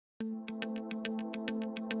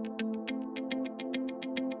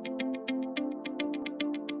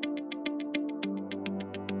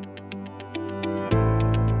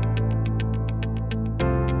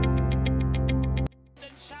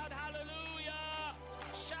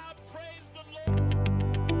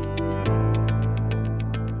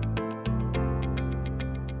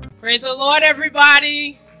Praise the Lord,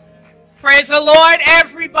 everybody. Praise the Lord,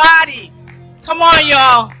 everybody. Come on,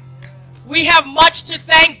 y'all. We have much to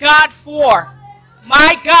thank God for.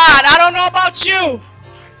 My God, I don't know about you,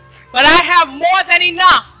 but I have more than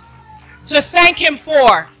enough to thank him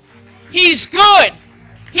for. He's good.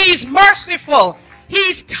 He's merciful.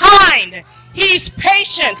 He's kind. He's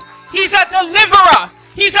patient. He's a deliverer.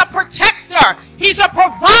 He's a protector. He's a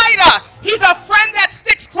provider. He's a friend that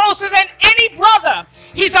sticks closer than any brother.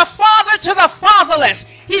 He's a father to the fatherless.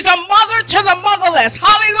 He's a mother to the motherless.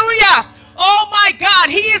 Hallelujah. Oh my God,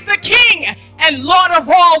 he is the King and Lord of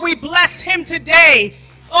all. We bless him today.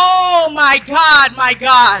 Oh my God, my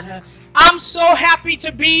God. I'm so happy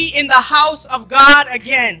to be in the house of God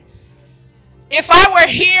again. If I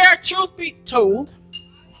were here, truth be told,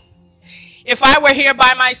 if I were here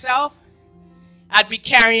by myself, I'd be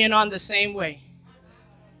carrying on the same way.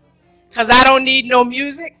 Because I don't need no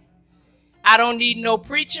music. I don't need no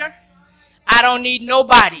preacher. I don't need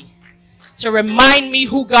nobody to remind me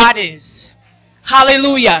who God is.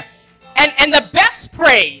 Hallelujah. And the best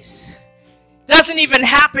praise doesn't even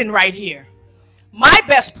happen right here. My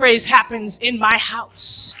best praise happens in my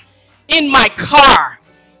house, in my car,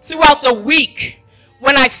 throughout the week,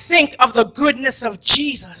 when I think of the goodness of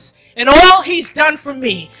Jesus and all he's done for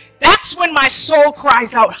me. That's when my soul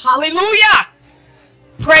cries out, hallelujah.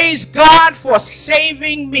 Praise God for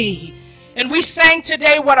saving me. And we sang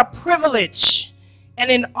today, what a privilege and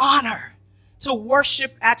an honor to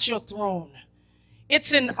worship at your throne.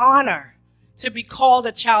 It's an honor to be called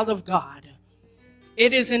a child of God.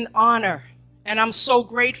 It is an honor, and I'm so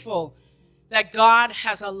grateful that God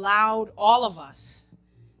has allowed all of us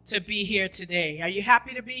to be here today. Are you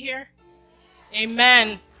happy to be here?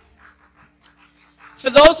 Amen. For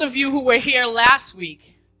those of you who were here last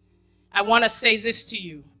week, I want to say this to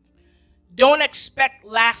you. Don't expect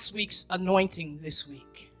last week's anointing this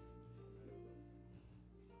week.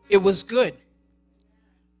 It was good,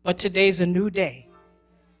 but today's a new day.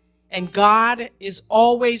 And God is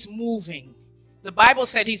always moving. The Bible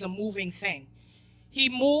said he's a moving thing. He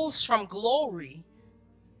moves from glory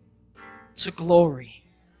to glory.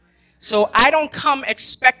 So I don't come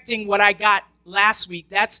expecting what I got last week.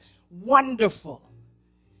 That's wonderful.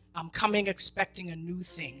 I'm coming expecting a new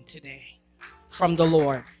thing today from the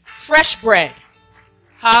Lord. Fresh bread.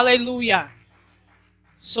 Hallelujah.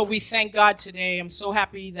 So we thank God today. I'm so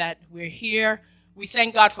happy that we're here. We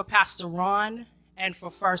thank God for Pastor Ron and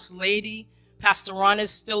for First Lady. Pastor Ron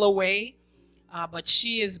is still away, but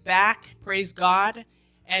she is back. Praise God.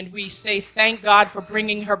 And we say thank God for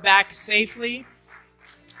bringing her back safely.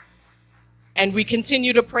 And we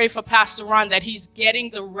continue to pray for Pastor Ron that he's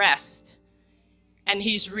getting the rest and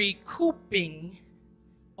he's recouping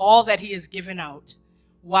all that he has given out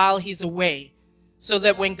while he's away, so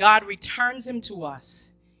that when God returns him to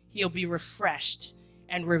us, he'll be refreshed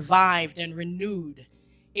and revived and renewed,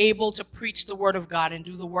 able to preach the word of God and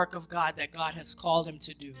do the work of God that God has called him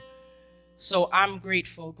to do. So I'm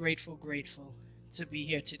grateful, grateful, grateful to be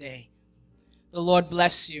here today. The Lord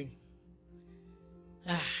bless you.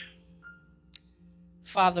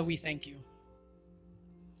 Father, we thank you.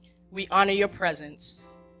 We honor your presence.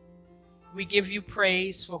 We give you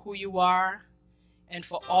praise for who you are and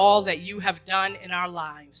for all that you have done in our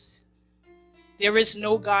lives. There is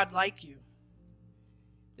no God like you.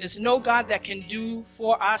 There's no God that can do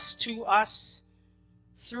for us, to us,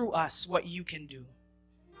 through us what you can do.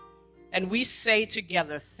 And we say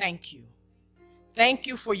together, thank you. Thank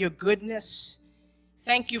you for your goodness.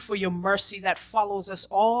 Thank you for your mercy that follows us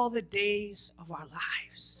all the days of our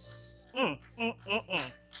lives.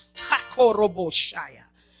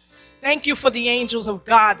 Thank you for the angels of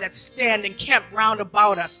God that stand and camp round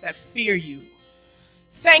about us that fear you.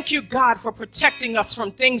 Thank you, God, for protecting us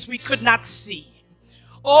from things we could not see.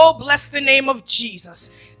 Oh, bless the name of Jesus.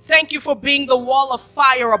 Thank you for being the wall of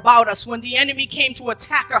fire about us. When the enemy came to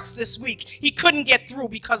attack us this week, he couldn't get through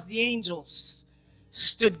because the angels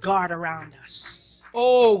stood guard around us.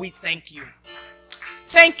 Oh, we thank you.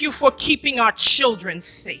 Thank you for keeping our children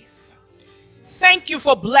safe. Thank you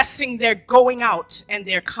for blessing their going out and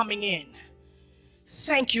their coming in.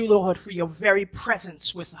 Thank you, Lord, for your very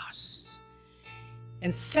presence with us.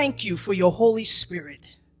 And thank you for your Holy Spirit,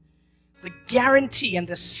 the guarantee and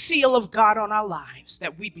the seal of God on our lives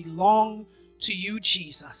that we belong to you,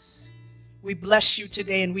 Jesus. We bless you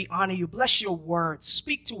today and we honor you. Bless your word.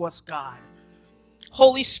 Speak to us, God.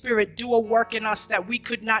 Holy Spirit, do a work in us that we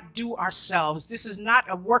could not do ourselves. This is not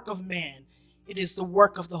a work of man. It is the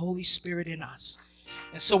work of the Holy Spirit in us.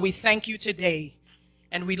 And so we thank you today,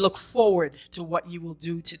 and we look forward to what you will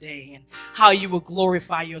do today and how you will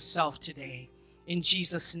glorify yourself today. In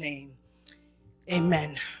Jesus' name,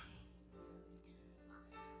 amen.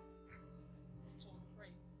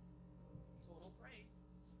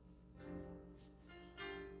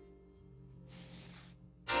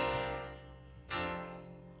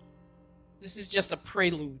 This is just a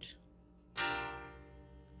prelude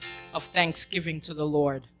of thanksgiving to the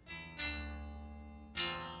Lord.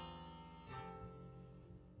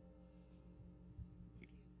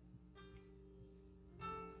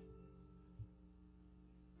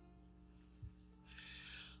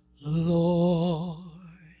 Lord,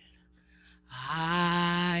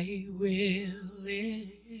 I will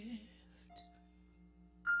lift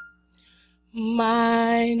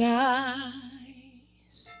mine eyes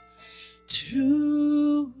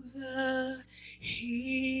to the hills,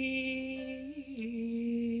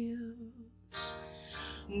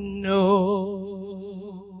 knowing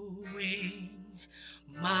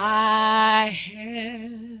my help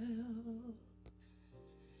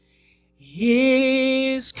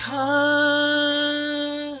is coming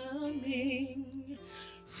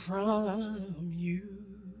from you,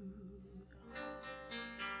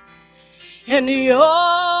 and your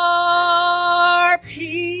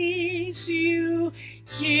peace you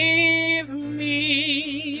give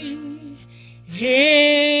me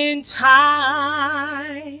in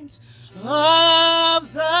times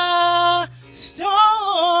of the storms,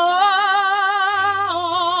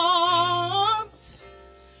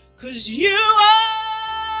 'cause you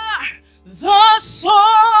are the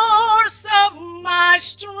source of my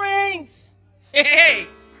strength. Hey.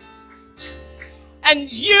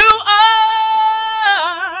 And you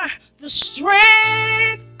are the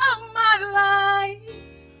strength of my life.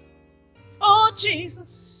 Oh,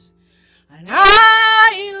 Jesus. And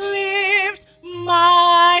I lift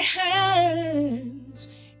my hands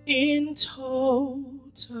in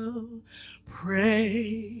total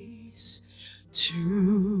praise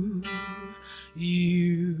to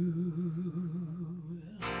you.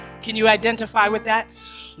 Can you identify with that?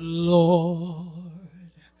 Lord,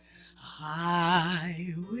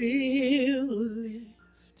 I will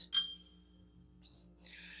lift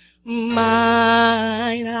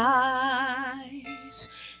mine eyes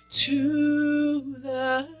to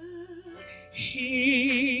the hills,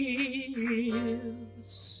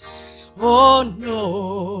 oh,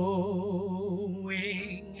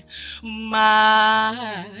 knowing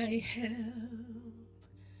my help,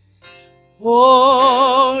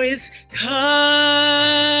 oh, is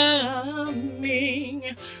coming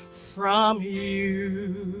from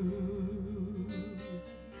you,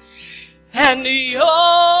 and your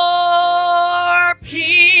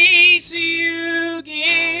peace you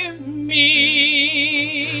give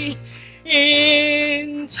me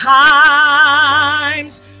in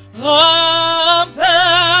times of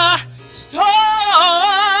the storm.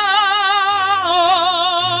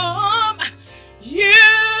 You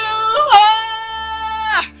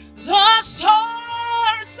are the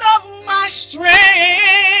source of my strength,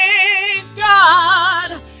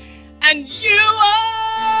 God, and you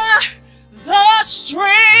are the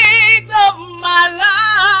strength of my life.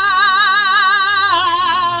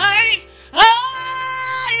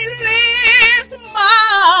 I lift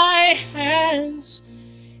my hands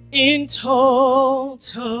in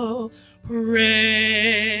total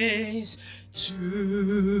praise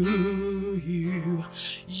to you.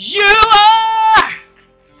 You are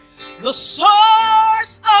the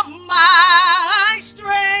source of my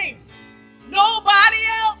strength. Nobody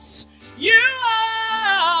else. You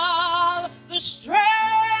are the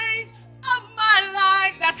strength of my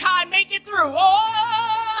life. That's how I make it through.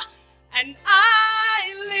 Oh, and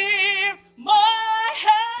I lift my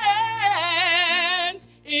hands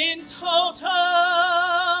in total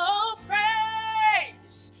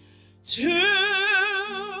praise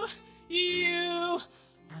to you.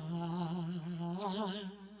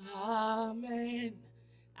 Amen.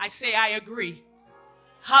 I say I agree.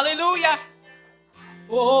 Hallelujah.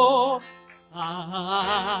 Oh,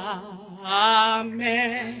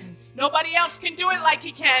 amen. Nobody else can do it like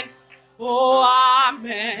he can. Oh,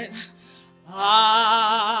 amen. Amen.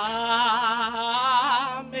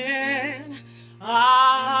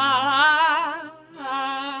 Amen.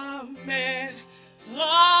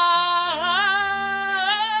 Amen.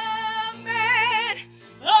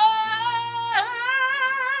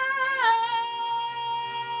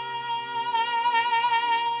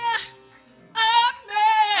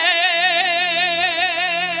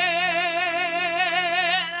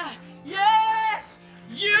 Yes,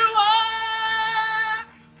 you are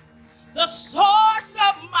the source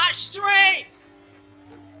of my strength.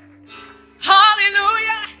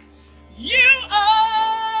 Hallelujah.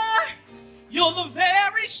 You're the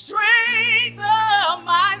very strength of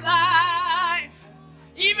my life.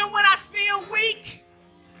 Even when I feel weak,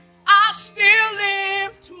 I'll still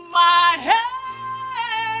lift my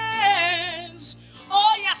hands.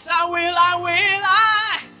 Oh, yes, I will.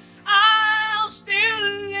 I'll still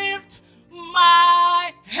lift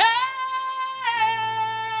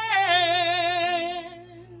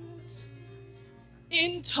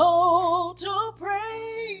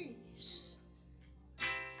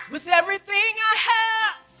with everything I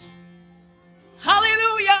have.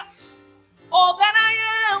 Hallelujah. All that I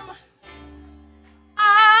am,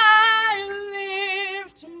 I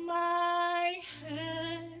lift my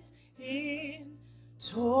hands in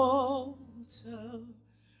total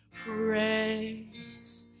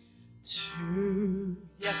praise to,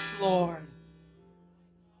 yes, Lord.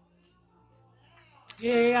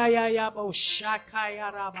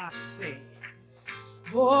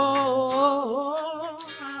 Oh,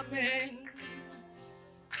 amen.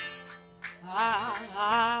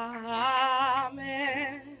 Amen.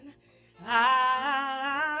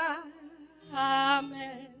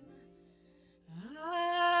 Amen.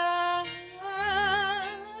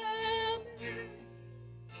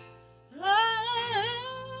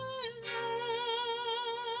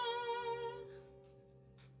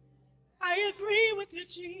 I agree with you,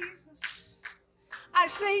 Jesus. I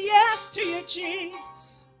say yes to you,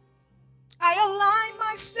 Jesus. I align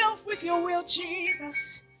myself with your will,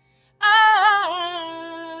 Jesus. Amen.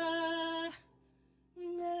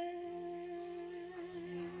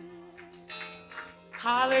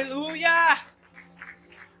 Hallelujah.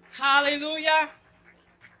 Hallelujah.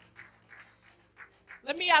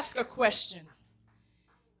 Let me ask a question.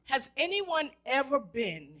 Has anyone ever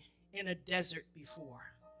been in a desert before?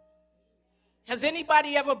 Has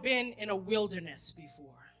anybody ever been in a wilderness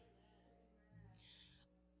before?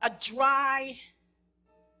 A dry,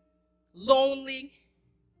 lonely,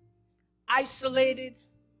 isolated,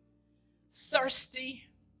 thirsty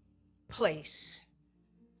place.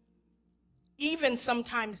 Even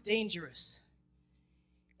sometimes dangerous.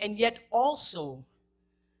 And yet also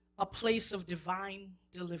a place of divine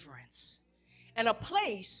deliverance. And a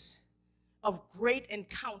place of great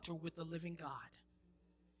encounter with the living God.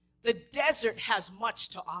 The desert has much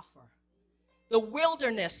to offer. The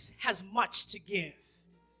wilderness has much to give.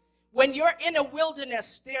 When you're in a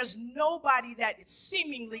wilderness, there's nobody that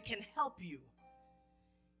seemingly can help you.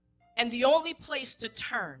 And the only place to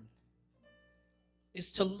turn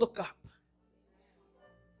is to look up.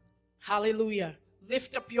 Hallelujah.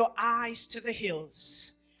 Lift up your eyes to the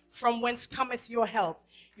hills, from whence cometh your help.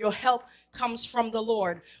 Your help comes from the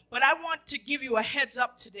Lord. But I want to give you a heads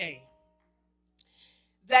up today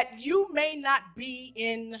that you may not be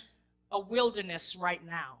in a wilderness right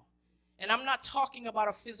now. And I'm not talking about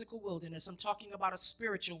a physical wilderness. I'm talking about a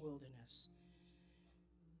spiritual wilderness.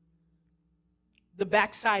 The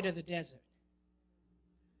backside of the desert.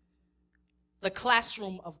 The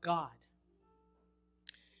classroom of God.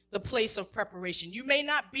 The place of preparation. You may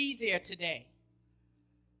not be there today.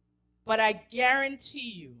 But I guarantee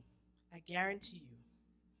you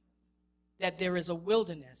that there is a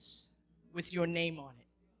wilderness with your name on it.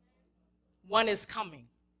 One is coming.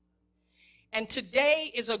 And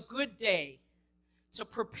today is a good day to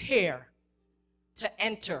prepare to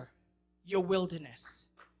enter your wilderness.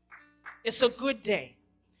 It's a good day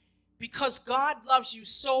because God loves you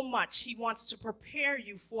so much. He wants to prepare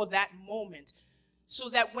you for that moment so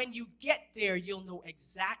that when you get there, you'll know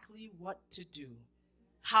exactly what to do.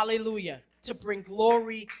 Hallelujah. To bring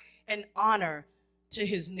glory and honor to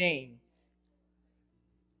his name.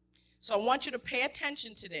 So I want you to pay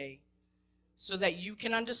attention today so that you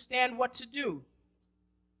can understand what to do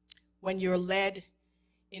when you're led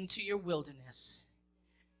into your wilderness.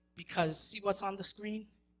 Because see what's on the screen?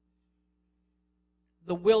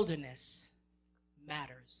 The wilderness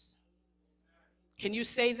matters. Can you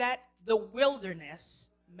say that? The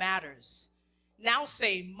wilderness matters. Now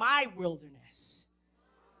say, my wilderness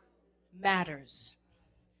matters.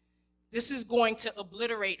 This is going to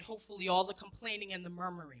obliterate, hopefully, all the complaining and the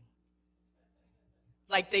murmuring.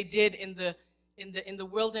 Like they did in the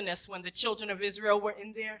wilderness when the children of Israel were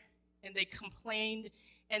in there and they complained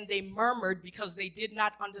and they murmured because they did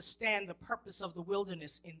not understand the purpose of the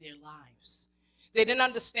wilderness in their lives. They didn't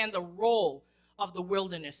understand the role of the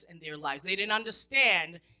wilderness in their lives. They didn't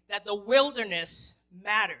understand that the wilderness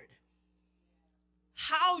mattered.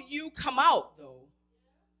 How you come out, though,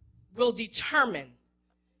 will determine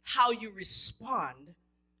how you respond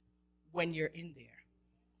when you're in there.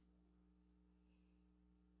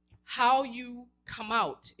 How you come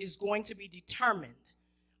out is going to be determined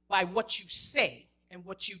by what you say and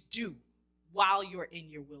what you do while you're in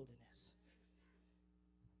your wilderness.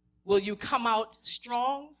 Will you come out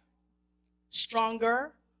strong,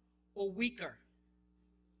 stronger, or weaker?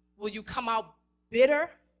 Will you come out bitter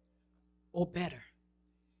or better?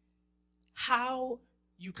 How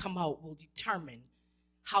you come out will determine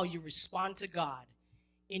how you respond to God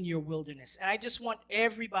in your wilderness. And I just want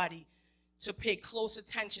everybody to pay close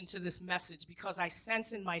attention to this message because I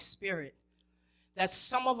sense in my spirit that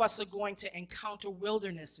some of us are going to encounter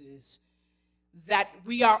wildernesses that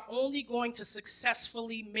we are only going to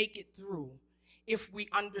successfully make it through if we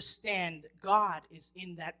understand God is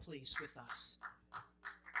in that place with us.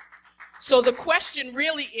 So the question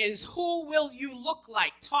really is, who will you look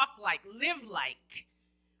like, talk like, live like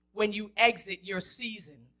when you exit your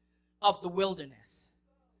season of the wilderness?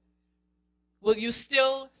 Will you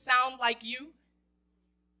still sound like you,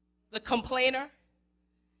 the complainer?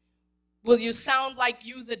 Will you sound like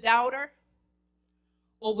you, the doubter?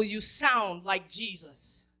 Or will you sound like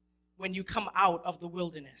Jesus when you come out of the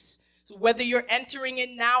wilderness? So whether you're entering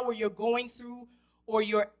in now or you're going through or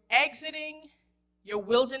you're exiting your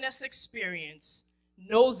wilderness experience,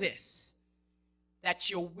 know this,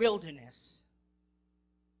 that your wilderness,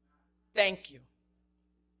 thank you,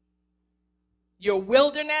 your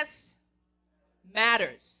wilderness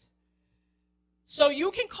matters. So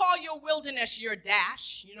you can call your wilderness your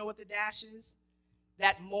dash. You know what the dash is?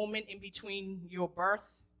 That moment in between your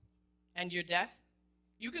birth and your death.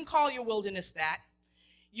 You can call your wilderness that.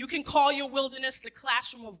 You can call your wilderness the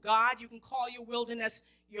classroom of God. You can call your wilderness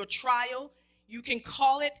your trial. You can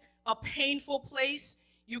call it a painful place.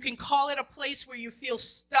 You can call it a place where you feel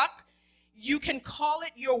stuck. You can call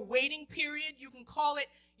it your waiting period. You can call it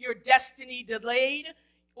your destiny delayed.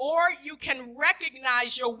 Or you can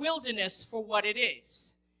recognize your wilderness for what it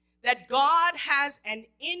is. That God has an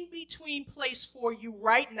in-between place for you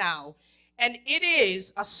right now, and it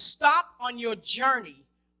is a stop on your journey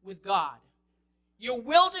with God. Your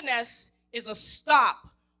wilderness is a stop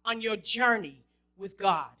on your journey with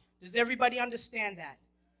God. Does everybody understand that?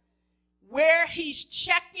 Where he's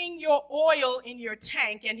checking your oil in your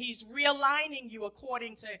tank and he's realigning you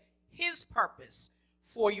according to his purpose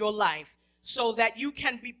for your life so that you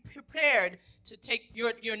can be prepared to take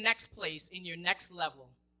your next place in your next level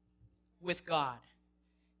with God.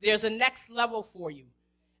 There's a next level for you.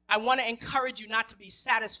 I want to encourage you not to be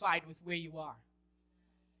satisfied with where you are.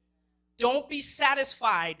 Don't be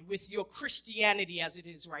satisfied with your Christianity as it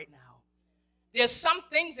is right now. There's some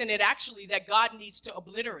things in it actually that God needs to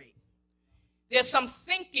obliterate. There's some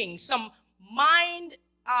thinking, some mind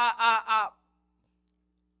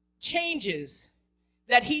changes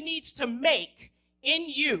that he needs to make in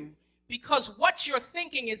you, because what you're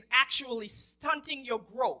thinking is actually stunting your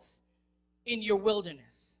growth in your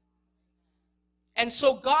wilderness. And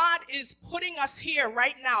so God is putting us here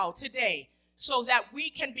right now, today, so that we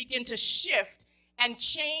can begin to shift and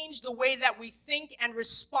change the way that we think and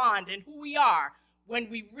respond and who we are when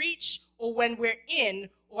we reach or when we're in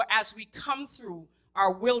or as we come through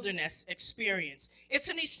our wilderness experience. It's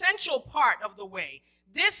an essential part of the way.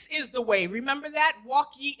 This is the way. Remember that?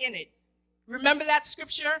 Walk ye in it. Remember that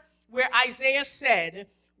scripture where Isaiah said,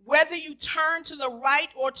 whether you turn to the right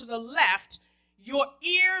or to the left, your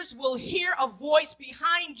ears will hear a voice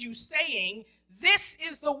behind you saying, this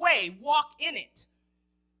is the way, walk in it.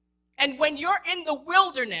 And when you're in the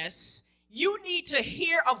wilderness, you need to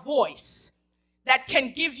hear a voice that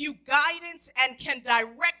can give you guidance and can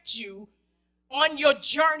direct you on your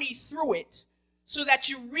journey through it so that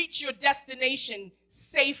you reach your destination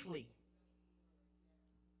safely.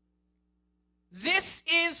 This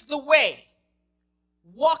is the way.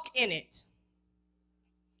 Walk in it.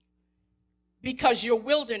 Because your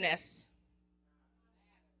wilderness,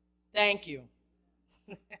 thank you.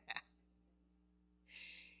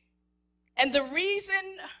 And the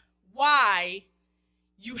reason why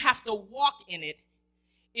you have to walk in it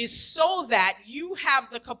is so that you have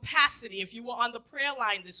the capacity. If you were on the prayer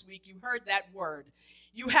line this week, you heard that word.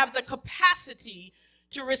 You have the capacity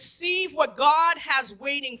to receive what God has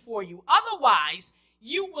waiting for you. Otherwise,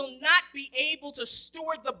 you will not be able to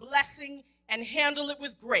steward the blessing and handle it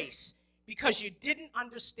with grace because you didn't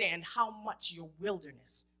understand how much your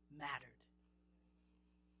wilderness mattered.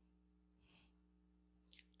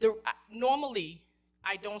 Normally,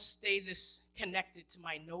 I don't stay this connected to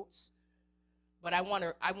my notes, but I want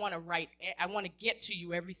to get to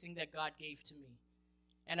you everything that God gave to me.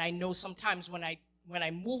 And I know sometimes when I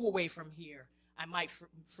move away from here, I might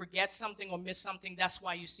forget something or miss something. That's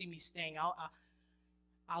why you see me staying.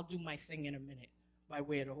 I'll do my thing in a minute by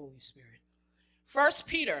way of the Holy Spirit. 1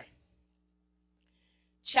 Peter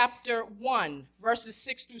chapter 1, verses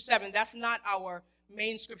 6 through 7. That's not our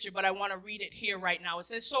main scripture, but I want to read it here right now. It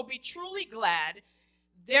says, so be truly glad.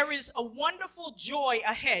 There is a wonderful joy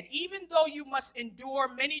ahead, even though you must endure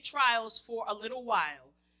many trials for a little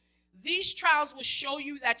while. These trials will show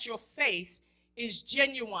you that your faith is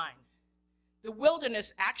genuine. The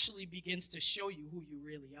wilderness actually begins to show you who you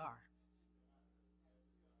really are.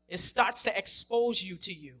 It starts to expose you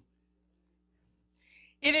to you.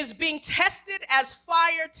 It is being tested as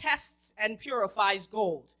fire tests and purifies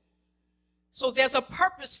gold. So there's a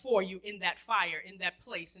purpose for you in that fire, in that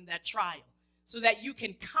place, in that trial, so that you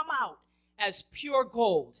can come out as pure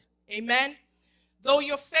gold. Amen? Though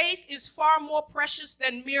your faith is far more precious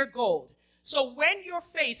than mere gold. So when your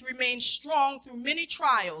faith remains strong through many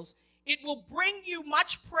trials, it will bring you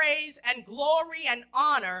much praise and glory and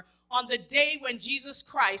honor on the day when Jesus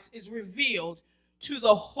Christ is revealed to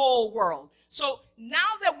the whole world. So now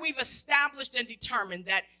that we've established and determined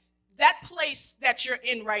that that place that you're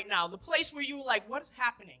in right now, the place where you're like, what's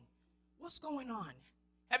happening? What's going on?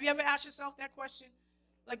 Have you ever asked yourself that question?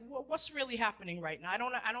 Like, what's really happening right now?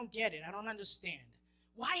 I don't get it. I don't understand.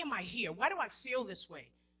 Why am I here? Why do I feel this way?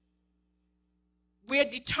 We're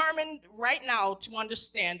determined right now to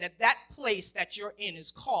understand that that place that you're in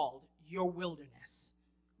is called your wilderness.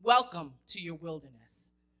 Welcome to your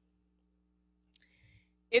wilderness.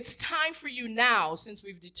 It's time for you now, since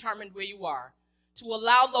we've determined where you are, to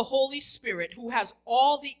allow the Holy Spirit, who has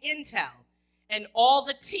all the intel and all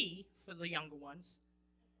the tea for the younger ones,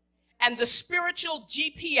 and the spiritual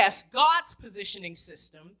GPS, God's positioning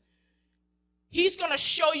system, he's going to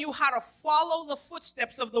show you how to follow the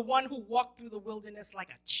footsteps of the one who walked through the wilderness like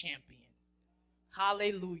a champion.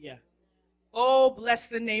 Hallelujah. Oh, bless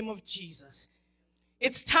the name of Jesus.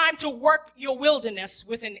 It's time to work your wilderness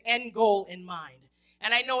with an end goal in mind.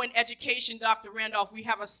 And I know in education, Dr. Randolph, we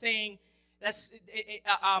have a saying, that's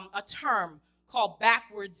a term called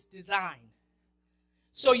backwards design.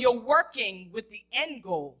 So you're working with the end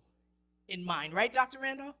goal in mind, right, Dr.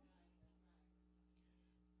 Randolph?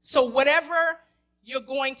 So wherever you're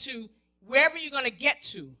going to get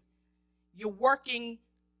to, you're working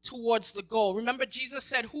towards the goal. Remember, Jesus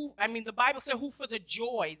said, the Bible said, who for the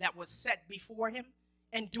joy that was set before him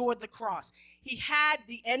endured the cross. He had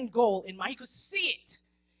the end goal in mind. He could see it.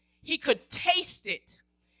 He could taste it.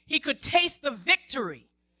 He could taste the victory.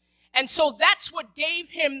 And so that's what gave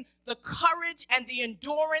him the courage and the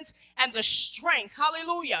endurance and the strength,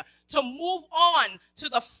 hallelujah, to move on to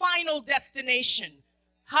the final destination.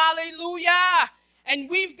 Hallelujah. And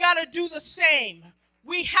we've got to do the same.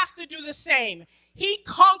 We have to do the same. He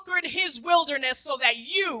conquered his wilderness so that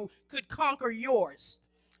you could conquer yours.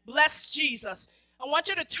 Bless Jesus. I want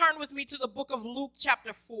you to turn with me to the book of Luke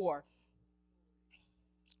chapter 4.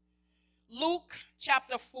 Luke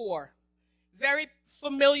chapter 4. Very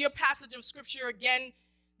familiar passage of scripture. Again,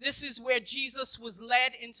 this is where Jesus was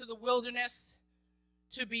led into the wilderness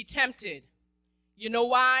to be tempted. You know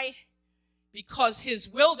why? Because his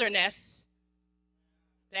wilderness,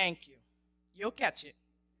 thank you, you'll catch it.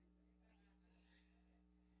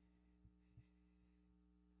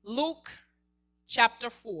 Luke chapter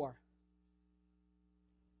 4.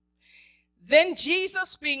 Then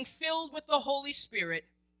Jesus, being filled with the Holy Spirit,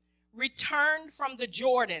 returned from the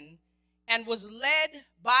Jordan and was led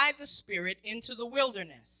by the Spirit into the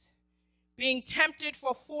wilderness, being tempted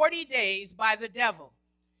for 40 days by the devil.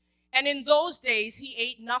 And in those days he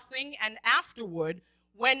ate nothing, and afterward,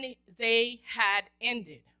 when they had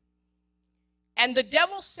ended. And the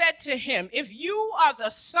devil said to him, if you are the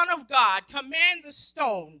Son of God, command the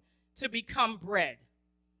stone to become bread.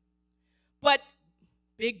 But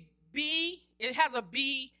big B, it has a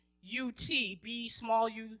B-U-T, B small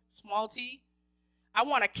u, small t. I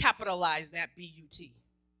want to capitalize that B-U-T.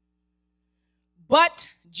 But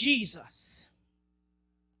Jesus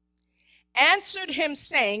answered him,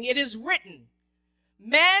 saying, it is written,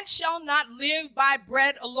 man shall not live by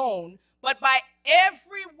bread alone, but by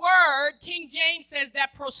every word, King James says,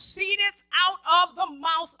 that proceedeth out of the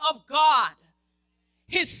mouth of God.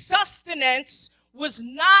 His sustenance was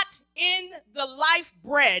not in the life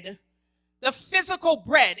bread, the physical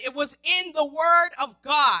bread. It was in the word of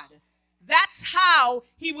God. That's how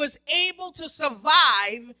he was able to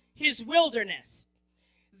survive his wilderness.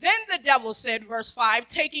 Then the devil said, verse 5,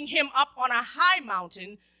 taking him up on a high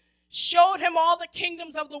mountain, showed him all the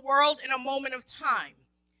kingdoms of the world in a moment of time.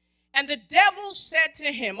 And the devil said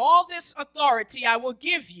to him, all this authority I will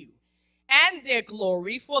give you, and their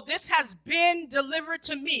glory, for this has been delivered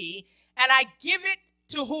to me, and I give it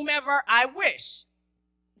to whomever I wish.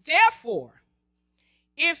 Therefore,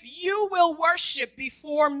 if you will worship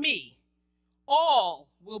before me, all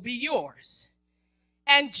will be yours.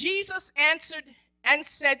 And Jesus answered and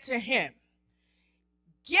said to him,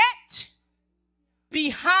 get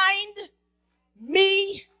behind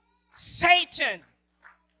me, Satan.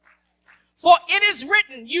 For it is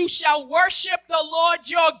written, you shall worship the Lord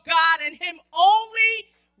your God, and him only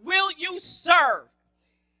will you serve.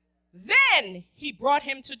 Then he brought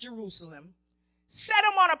him to Jerusalem, set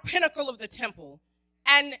him on a pinnacle of the temple,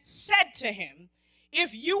 and said to him,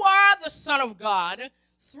 if you are the Son of God,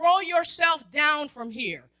 throw yourself down from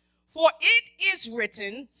here. For it is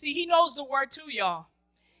written, see, he knows the word too, y'all.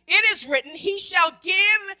 It is written, he shall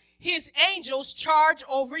give his angels charge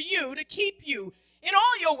over you to keep you in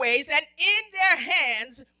all your ways, and in their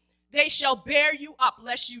hands they shall bear you up,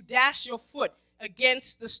 lest you dash your foot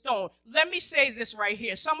against the stone. Let me say this right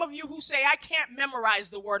here. Some of you who say, I can't memorize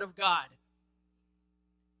the word of God.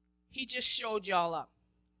 He just showed y'all up.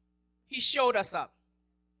 He showed us up.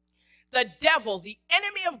 The devil, the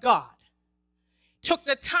enemy of God, took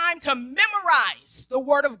the time to memorize the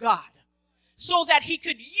word of God so that he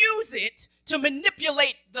could use it to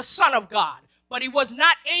manipulate the Son of God. But he was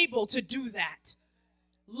not able to do that.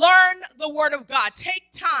 Learn the word of God. Take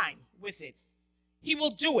time with it. He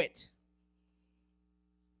will do it.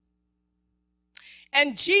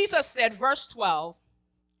 And Jesus said, verse 12,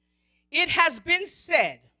 it has been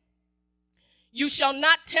said, you shall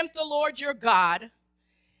not tempt the Lord your God.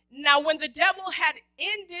 Now, when the devil had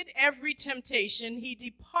ended every temptation, he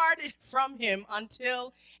departed from him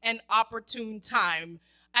until an opportune time.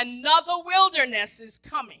 Another wilderness is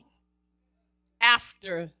coming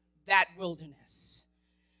after that wilderness.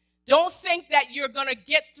 Don't think that you're going to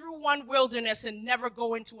get through one wilderness and never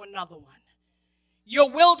go into another one. Your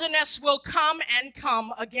wilderness will come and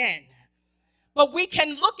come again. But we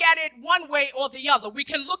can look at it one way or the other. We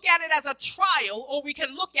can look at it as a trial, or we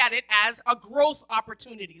can look at it as a growth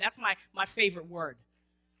opportunity. That's my favorite word.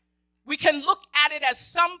 We can look at it as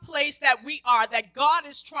some place that we are, that God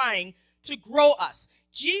is trying to grow us.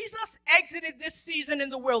 Jesus exited this season in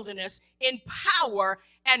the wilderness in power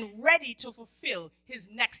and ready to fulfill his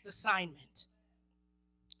next assignment.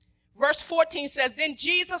 Verse 14 says, then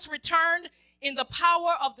Jesus returned in the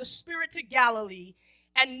power of the Spirit to Galilee,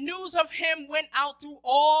 and news of him went out through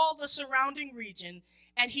all the surrounding region,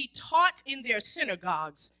 and he taught in their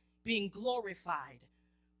synagogues, being glorified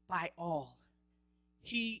by all.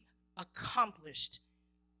 He accomplished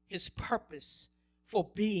his purpose for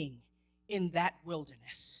being in that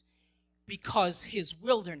wilderness, because his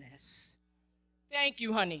wilderness, thank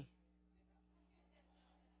you, honey.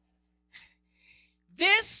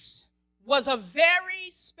 This was a very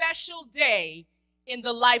special day in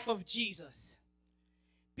the life of Jesus.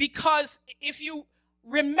 Because if you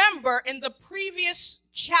remember in the previous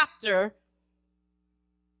chapter,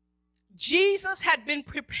 Jesus had been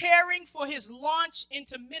preparing for his launch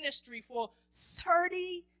into ministry for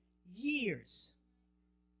 30 years.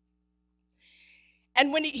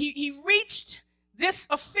 And when he reached this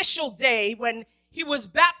official day, when he was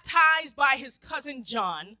baptized by his cousin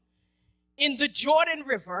John in the Jordan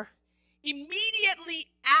River, immediately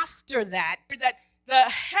after that the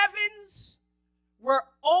heavens were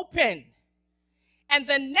opened, and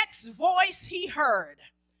the next voice he heard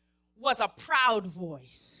was a proud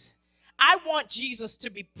voice. I want Jesus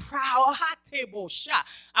to be proud.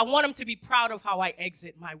 I want him to be proud of how I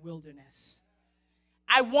exit my wilderness.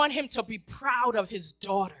 I want him to be proud of his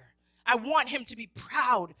daughter. I want him to be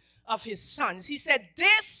proud of his sons. He said,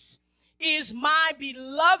 this is my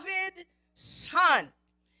beloved Son,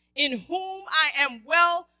 in whom I am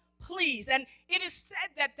well pleased. And it is said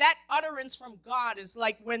that that utterance from God is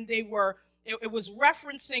like when they were, it was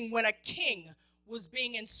referencing when a king was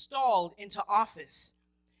being installed into office.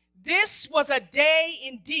 This was a day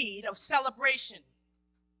indeed of celebration.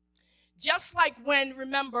 Just like when,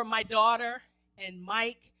 remember, my daughter and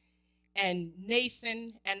Mike and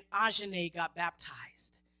Nathan and Ajane got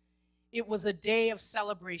baptized. It was a day of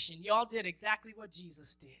celebration. Y'all did exactly what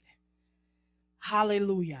Jesus did.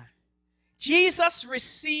 Hallelujah. Jesus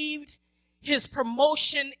received his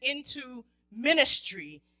promotion into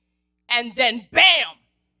ministry, and then bam,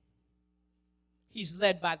 he's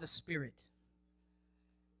led by the Spirit.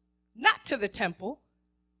 Not to the temple,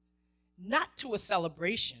 not to a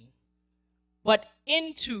celebration, but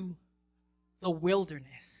into the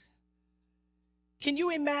wilderness. Can you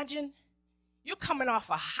imagine? You're coming off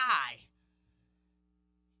a high,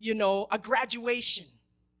 a graduation,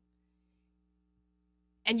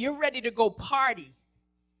 and you're ready to go party.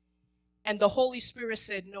 And the Holy Spirit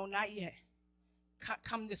said, no, not yet.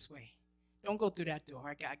 Come this way. Don't go through that door.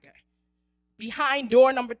 I got. Behind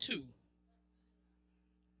door number 2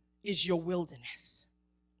 is your wilderness.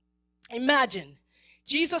 Imagine,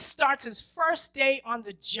 Jesus starts his first day on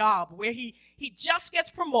the job where he just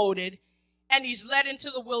gets promoted and he's led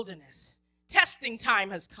into the wilderness. Testing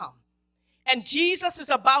time has come. And Jesus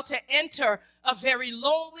is about to enter a very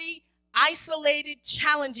lonely, isolated,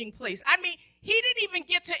 challenging place. I mean, he didn't even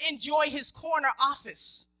get to enjoy his corner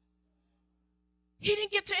office. He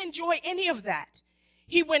didn't get to enjoy any of that.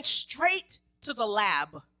 He went straight to the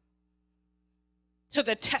lab, to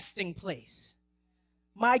the testing place.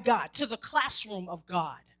 My God, to the classroom of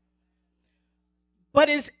God. But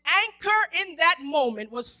his anchor in that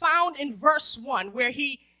moment was found in verse 1, where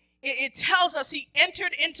it tells us he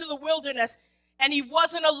entered into the wilderness and he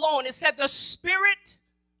wasn't alone. It said the Spirit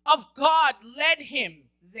of God led him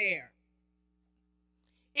there.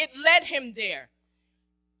 It led him there.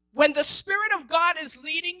 When the Spirit of God is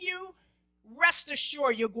leading you, rest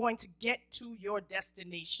assured you're going to get to your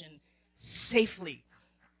destination safely.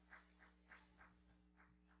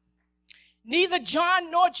 Neither John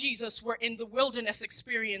nor Jesus were in the wilderness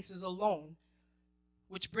experiences alone,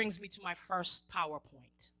 which brings me to my first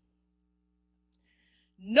PowerPoint.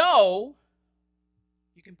 Know,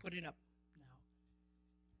 you can put it up now.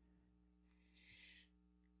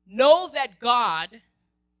 Know that God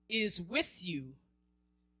is with you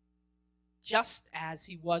just as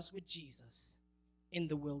he was with Jesus in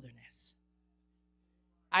the wilderness.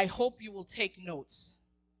 I hope you will take notes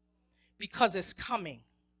because it's coming.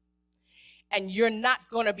 And you're not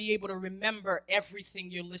going to be able to remember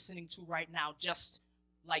everything you're listening to right now just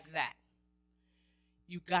like that.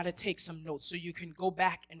 You got to take some notes so you can go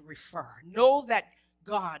back and refer. Know that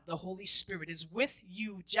God, the Holy Spirit, is with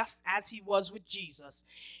you just as he was with Jesus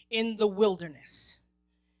in the wilderness.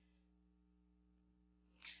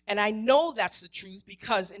 And I know that's the truth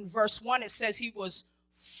because in verse 1 it says he was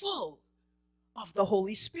full of the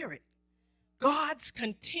Holy Spirit. God's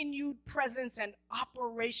continued presence and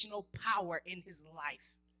operational power in his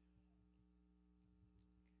life.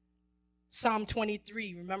 Psalm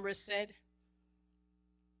 23, remember it said,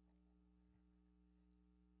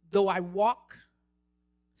 though I walk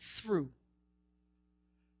through.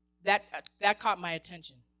 That caught my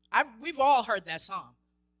attention. We've all heard that psalm,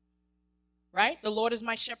 right? The Lord is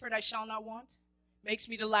my shepherd, I shall not want. Makes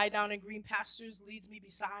me to lie down in green pastures, leads me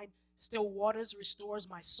beside still waters, restores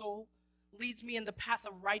my soul. Leads me in the path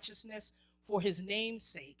of righteousness for his name's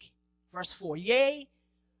sake. Verse 4, yea,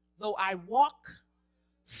 though I walk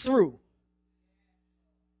through.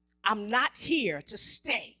 I'm not here to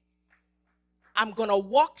stay. I'm going to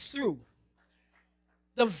walk through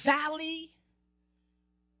the valley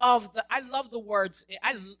of the, I love the words.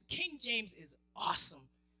 King James is awesome.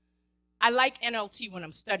 I like NLT when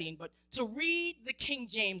I'm studying, but to read the King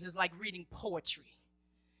James is like reading poetry.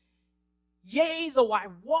 Yea, though I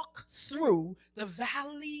walk through the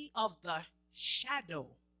valley of the shadow.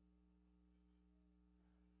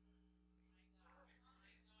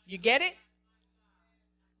 You get it?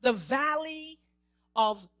 The valley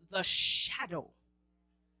of the shadow.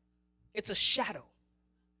 It's a shadow.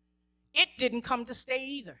 It didn't come to stay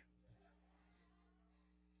either.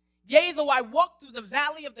 Yea, though I walk through the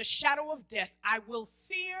valley of the shadow of death, I will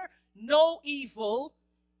fear no evil,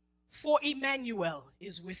 for Emmanuel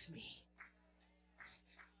is with me.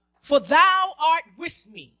 For thou art with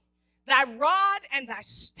me, thy rod and thy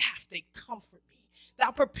staff, they comfort me.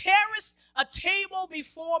 Thou preparest a table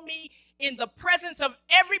before me in the presence of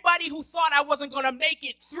everybody who thought I wasn't going to make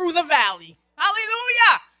it through the valley.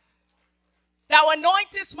 Hallelujah. Thou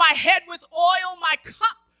anointest my head with oil, my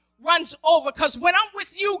cup runs over. Because when I'm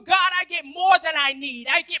with you, God, I get more than I need.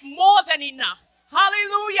 I get more than enough.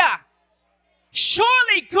 Hallelujah.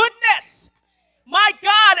 Surely goodness, my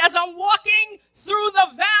God, as I'm walking through the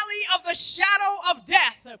valley of the shadow of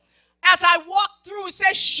death, as I walk through, it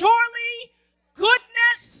says, surely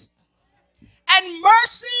goodness and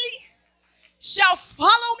mercy shall follow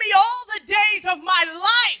me all the days of my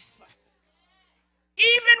life.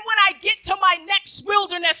 Even when I get to my next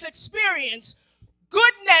wilderness experience,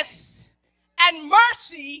 goodness and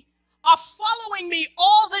mercy are following me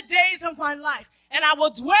all the days of my life. And I will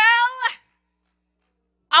dwell,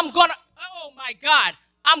 I'm going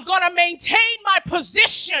to maintain my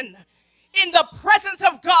position in the presence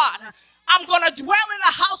of God. I'm going to dwell in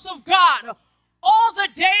the house of God all the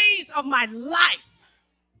days of my life.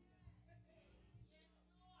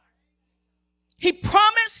 He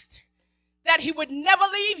promised that he would never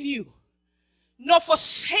leave you nor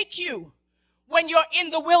forsake you when you're in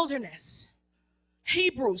the wilderness.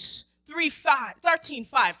 Hebrews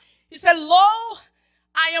 13:5. He said, lo,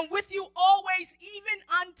 I am with you always, even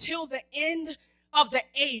until the end of the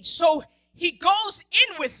age. So he goes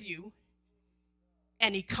in with you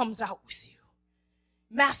and he comes out with you.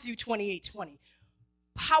 Matthew 28:20.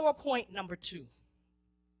 PowerPoint number 2.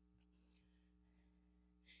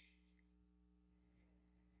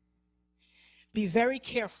 Be very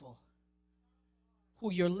careful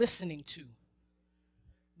who you're listening to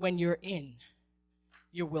when you're in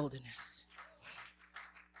your wilderness.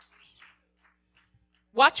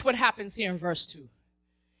 Watch what happens here in verse 2.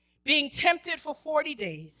 Being tempted for 40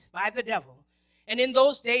 days by the devil, and in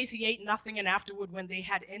those days he ate nothing, and afterward when they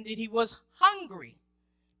had ended, he was hungry.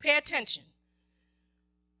 Pay attention.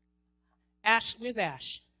 Ash, where's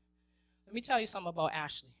Ash? Let me tell you something about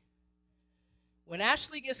Ashley. When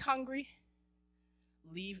Ashley gets hungry,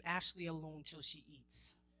 leave Ashley alone till she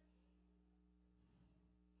eats.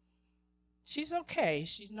 She's okay.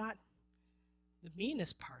 She's not the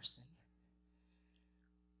meanest person.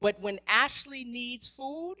 But when Ashley needs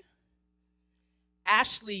food,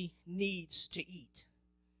 Ashley needs to eat.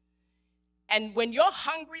 And when you're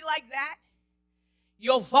hungry like that,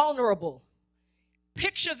 you're vulnerable.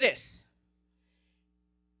 Picture this.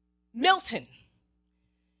 Milton,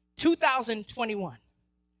 2021.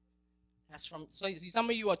 That's from, so some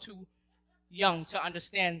of you are too young to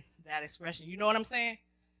understand that expression. You know what I'm saying?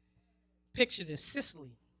 Picture this,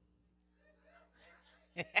 Sicily.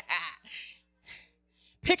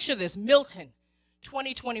 Picture this, Milton,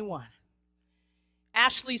 2021.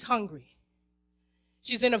 Ashley's hungry.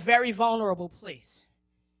 She's in a very vulnerable place.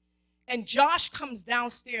 And Josh comes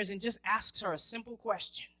downstairs and just asks her a simple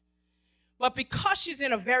question. But because she's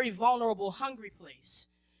in a very vulnerable, hungry place,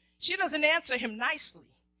 she doesn't answer him nicely.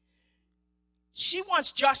 She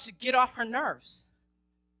wants Josh to get off her nerves.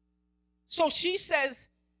 So she says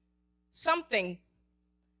something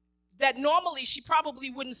that normally she probably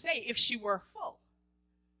wouldn't say if she were full.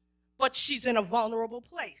 But she's in a vulnerable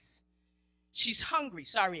place. She's hungry.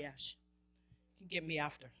 Sorry, Ash. You can get me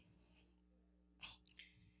after.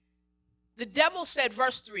 The devil said,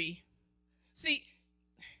 verse 3, see,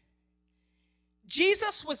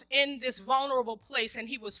 Jesus was in this vulnerable place and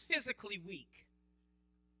he was physically weak.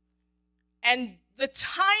 And the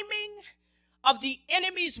timing of the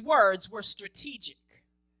enemy's words were strategic.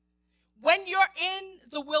 When you're in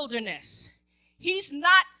the wilderness, he's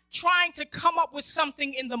not trying to come up with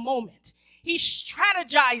something in the moment. He's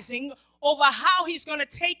strategizing over how he's going to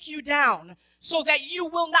take you down so that you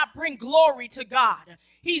will not bring glory to God.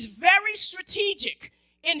 He's very strategic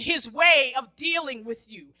in his way of dealing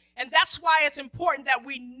with you. And that's why it's important that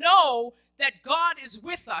we know that God is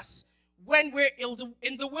with us when we're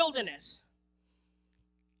in the wilderness.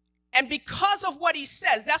 And because of what he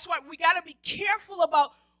says, that's why we got to be careful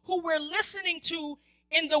about who we're listening to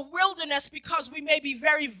in the wilderness, because we may be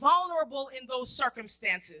very vulnerable in those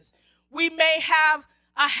circumstances. We may have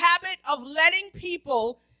a habit of letting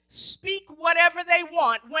people speak whatever they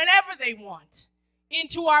want, whenever they want,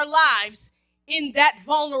 into our lives in that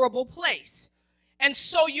vulnerable place. And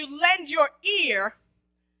so you lend your ear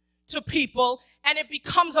to people, and it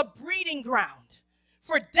becomes a breeding ground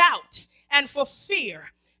for doubt and for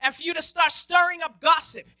fear, and for you to start stirring up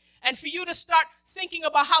gossip, and for you to start thinking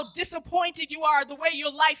about how disappointed you are the way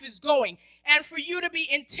your life is going, and for you to be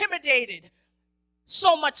intimidated,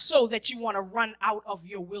 so much so that you want to run out of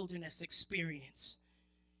your wilderness experience,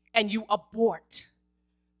 and you abort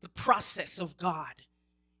the process of God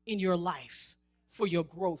in your life for your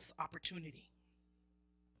growth opportunity.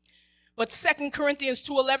 But 2 Corinthians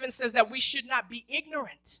 2:11 says that we should not be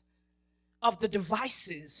ignorant of the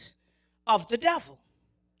devices of the devil,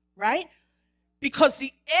 right? Because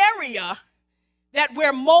the area that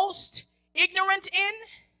we're most ignorant in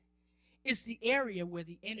is the area where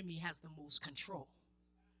the enemy has the most control.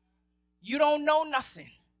 You don't know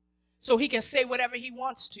nothing, so he can say whatever he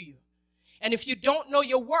wants to you. And if you don't know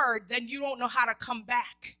your word, then you don't know how to come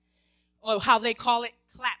back, or how they call it,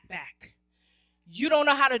 clap back. You don't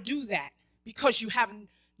know how to do that because you have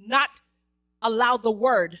not allowed the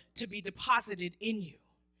word to be deposited in you.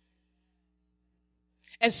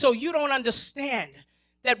 And so you don't understand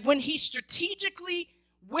that when he's strategically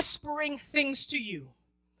whispering things to you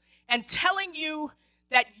and telling you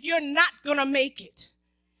that you're not going to make it,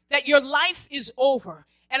 that your life is over.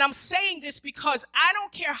 And I'm saying this because I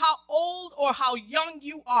don't care how old or how young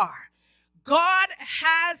you are. God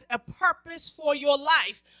has a purpose for your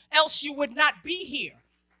life, else you would not be here.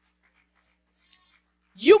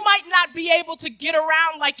 You might not be able to get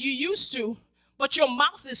around like you used to, but your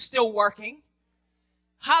mouth is still working.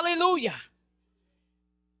 Hallelujah.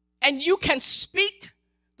 And you can speak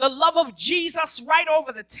the love of Jesus right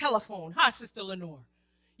over the telephone. Hi, Sister Lenore.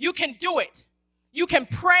 You can do it. You can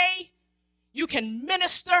pray. You can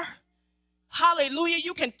minister. Hallelujah.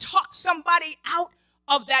 You can talk somebody out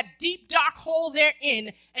of that deep, dark hole they're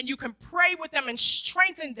in, and you can pray with them and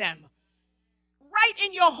strengthen them right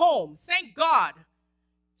in your home. Thank God.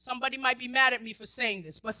 Somebody might be mad at me for saying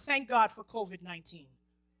this, but thank God for COVID-19.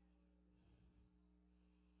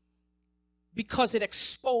 Because it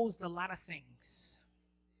exposed a lot of things.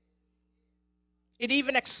 It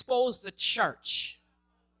even exposed the church.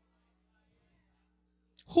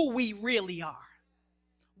 Who we really are.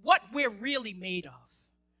 What we're really made of.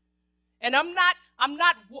 And I'm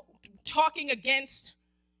not talking against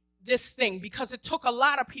this thing because it took a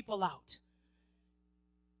lot of people out.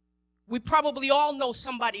 We probably all know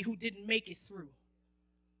somebody who didn't make it through.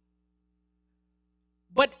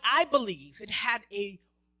 But I believe it had a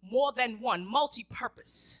more than one,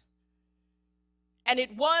 multi-purpose. And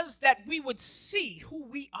it was that we would see who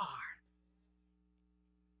we are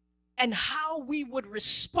and how we would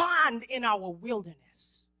respond in our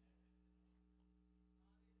wilderness.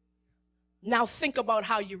 Now think about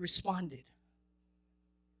how you responded.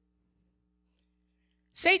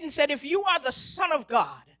 Satan said, if you are the Son of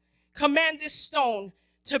God, command this stone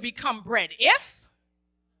to become bread. If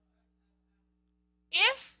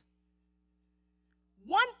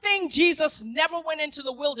one thing Jesus never went into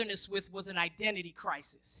the wilderness with was an identity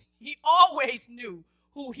crisis. He always knew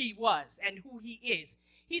who he was and who he is.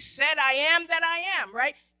 He said, I am that I am,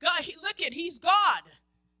 right? God, he's God.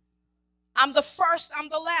 I'm the first, I'm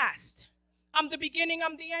the last. I'm the beginning,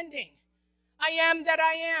 I'm the ending. I am that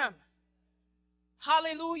I am.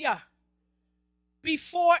 Hallelujah.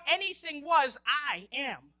 Before anything was, I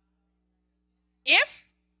am.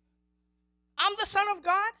 If I'm the Son of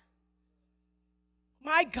God,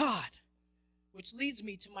 my God, which leads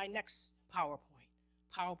me to my next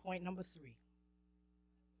PowerPoint number 3.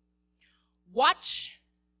 Watch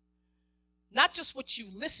not just what you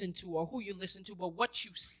listen to or who you listen to, but what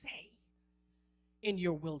you say in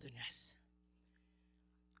your wilderness.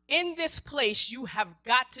 In this place, you have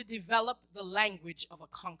got to develop the language of a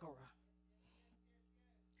conqueror.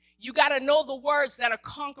 You got to know the words that a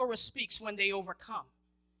conqueror speaks when they overcome.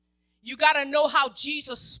 You got to know how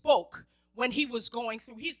Jesus spoke when he was going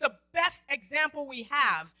through. He's the best example we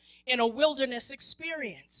have in a wilderness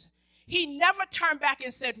experience. He never turned back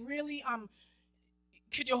and said, really,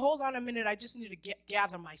 could you hold on a minute? I just need to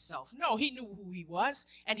gather myself. No, he knew who he was,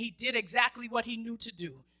 and he did exactly what he knew to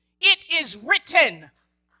do. It is written.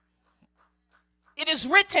 It is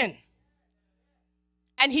written.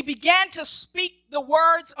 And he began to speak the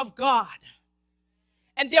words of God.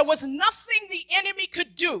 And there was nothing the enemy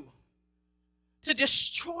could do to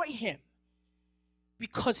destroy him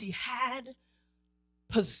because he had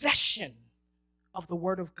possession of the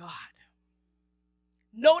word of God.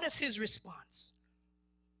 Notice his response.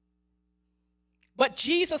 But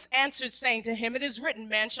Jesus answered, saying to him, it is written,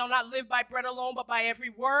 man shall not live by bread alone, but by every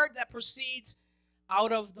word that proceeds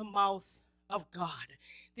out of the mouth of God.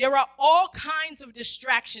 There are all kinds of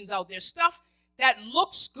distractions out there, stuff that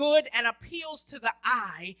looks good and appeals to the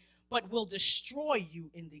eye, but will destroy you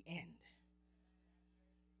in the end.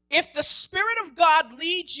 If the Spirit of God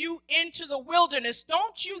leads you into the wilderness,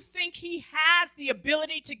 don't you think he has the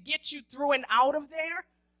ability to get you through and out of there?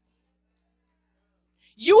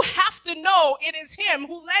 You have to know it is him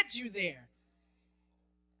who led you there.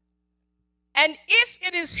 And if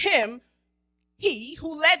it is him, he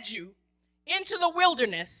who led you into the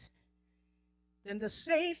wilderness, then the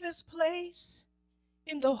safest place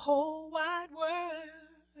in the whole wide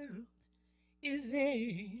world is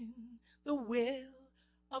in the will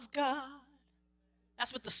of God.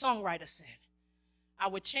 That's what the songwriter said. I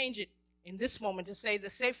would change it in this moment to say the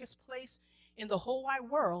safest place in the whole wide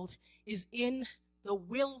world is in the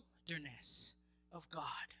wilderness of God.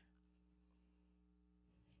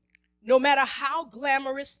 No matter how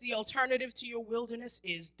glamorous the alternative to your wilderness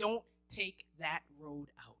is, don't take that road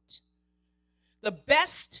out. The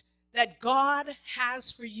best that God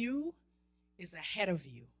has for you is ahead of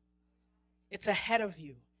you. It's ahead of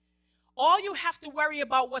you. All you have to worry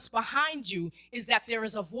about what's behind you is that there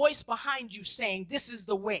is a voice behind you saying, this is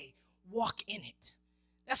the way, walk in it.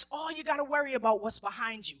 That's all you got to worry about, what's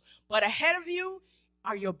behind you. But ahead of you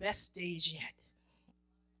are your best days yet.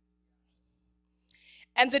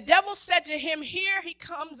 And the devil said to him, here he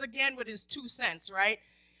comes again with his 2 cents, right?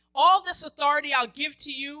 All this authority I'll give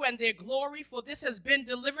to you and their glory, for this has been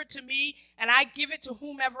delivered to me, and I give it to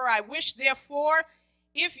whomever I wish. Therefore,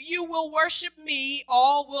 if you will worship me,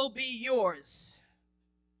 all will be yours.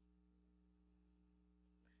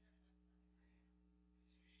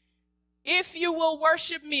 If you will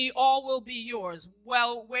worship me, all will be yours.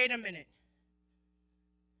 Well, wait a minute.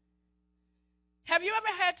 Have you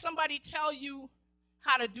ever had somebody tell you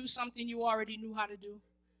how to do something you already knew how to do?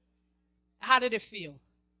 How did it feel?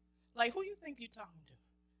 Like, who you think you're talking to?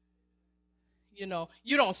 You know,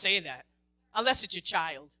 you don't say that unless it's your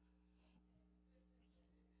child.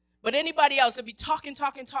 But anybody else will be talking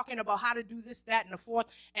about how to do this, that, and the fourth,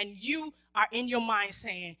 and you are in your mind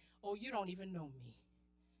saying, oh, you don't even know me.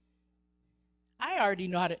 I already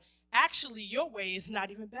know how to. Actually, your way is not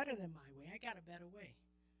even better than my way. I got a better way.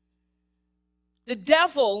 The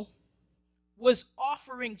devil was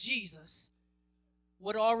offering Jesus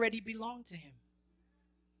what already belonged to him.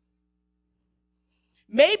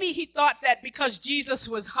 Maybe he thought that because Jesus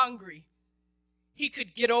was hungry, he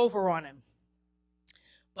could get over on him.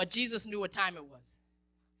 But Jesus knew what time it was.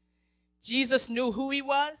 Jesus knew who he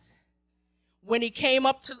was. When he came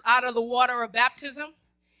up out of the water of baptism,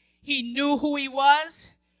 he knew who he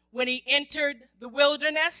was when he entered the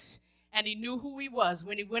wilderness, and he knew who he was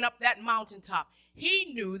when he went up that mountaintop.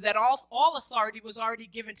 He knew that all authority was already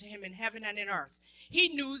given to him in heaven and in earth. He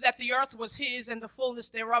knew that the earth was his and the fullness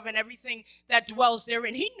thereof and everything that dwells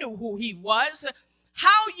therein. He knew who he was.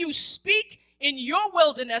 How you speak in your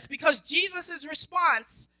wilderness, because Jesus'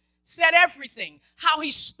 response said everything. How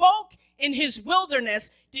he spoke in his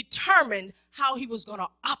wilderness determined how he was going to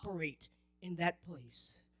operate in that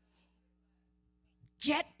place.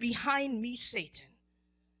 Get behind me, Satan,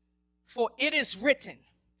 for it is written,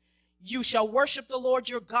 you shall worship the Lord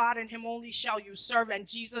your God, and him only shall you serve. And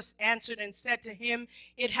Jesus answered and said to him,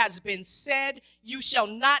 it has been said, you shall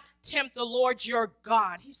not tempt the Lord your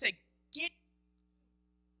God. He said, you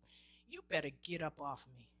better get up off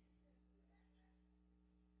me.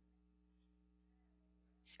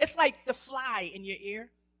 It's like the fly in your ear.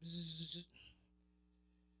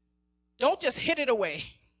 Don't just hit it away.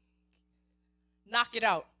 Knock it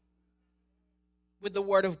out with the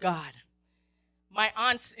word of God. My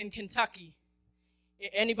aunts in Kentucky,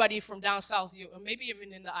 anybody from down south, or maybe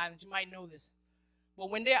even in the islands, you might know this. But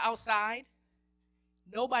when they're outside,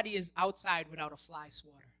 nobody is outside without a fly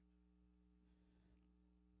swatter.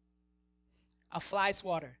 A fly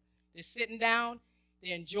swatter. They're sitting down,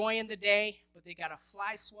 they're enjoying the day, but they got a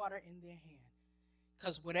fly swatter in their hand.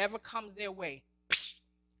 Because whatever comes their way,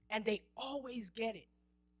 and they always get it.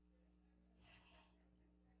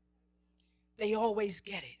 They always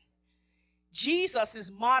get it. Jesus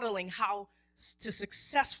is modeling how to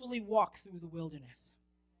successfully walk through the wilderness.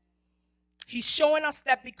 He's showing us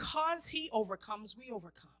that because he overcomes, we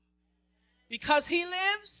overcome. Because he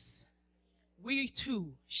lives, we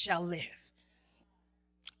too shall live.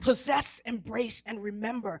 Possess, embrace, and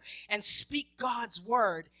remember, and speak God's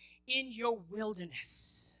word in your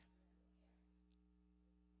wilderness.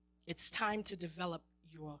 It's time to develop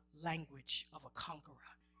your language of a conqueror.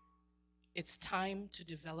 It's time to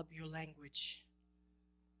develop your language.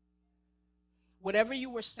 Whatever you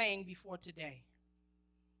were saying before today,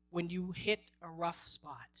 when you hit a rough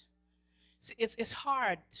spot, it's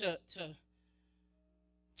hard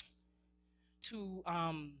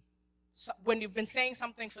when you've been saying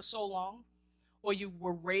something for so long, or you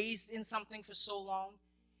were raised in something for so long,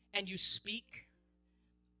 and you speak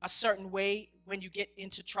a certain way when you get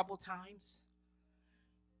into troubled times.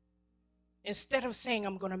 Instead of saying,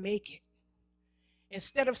 I'm going to make it.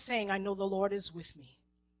 Instead of saying, I know the Lord is with me.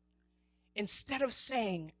 Instead of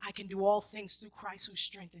saying, I can do all things through Christ who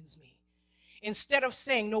strengthens me. Instead of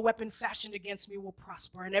saying, no weapon fashioned against me will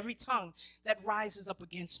prosper, and every tongue that rises up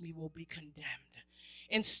against me will be condemned.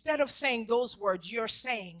 Instead of saying those words, you're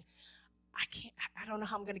saying, I don't know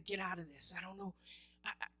how I'm going to get out of this. I don't know.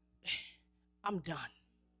 I'm done.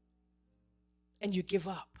 And you give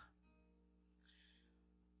up.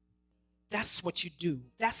 That's what you do.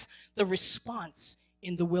 That's the response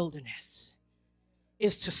in the wilderness,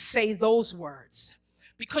 is to say those words.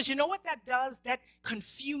 Because you know what that does? That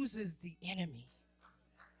confuses the enemy.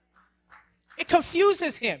 It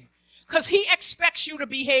confuses him because he expects you to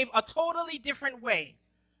behave a totally different way.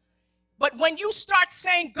 But when you start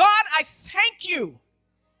saying, God, I thank you.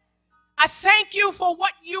 I thank you for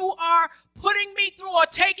what you are putting me through or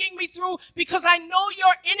taking me through, because I know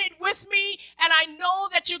you're in it with me, and I know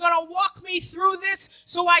that you're going to walk me through this.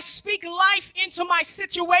 So I speak life into my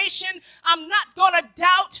situation. I'm not going to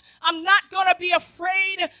doubt. I'm not going to be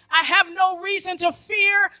afraid. I have no reason to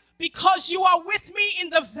fear, because you are with me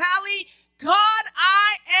in the valley. God,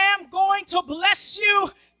 I am going to bless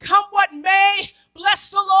you, come what may. Bless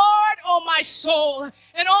the Lord, O my soul,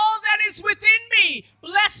 and all that is within me.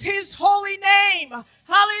 Bless his holy name.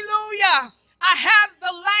 Hallelujah. I have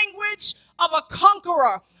the language of a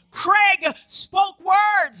conqueror. Craig spoke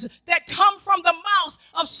words that come from the mouth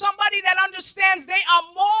of somebody that understands they are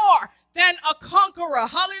more than a conqueror.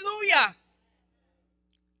 Hallelujah.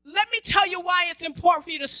 Let me tell you why it's important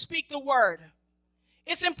for you to speak the word.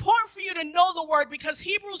 It's important for you to know the word, because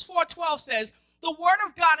Hebrews 4:12 says, the word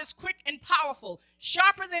of God is quick and powerful,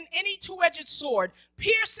 sharper than any two-edged sword,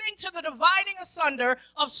 piercing to the dividing asunder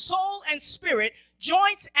of soul and spirit,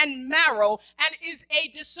 joints and marrow, and is a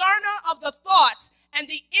discerner of the thoughts and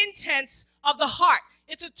the intents of the heart.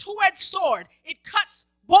 It's a two-edged sword. It cuts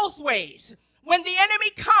both ways. When the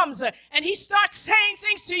enemy comes and he starts saying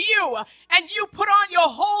things to you, and you put on your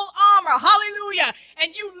whole armor, hallelujah,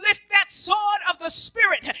 and you lift that sword of the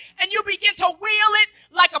Spirit and you begin to wield it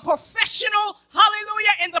like a professional,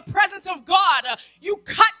 hallelujah, in the presence of God, you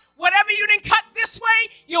cut whatever you didn't cut this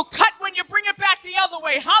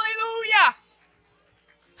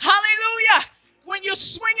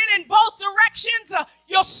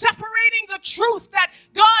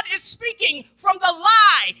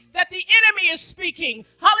king.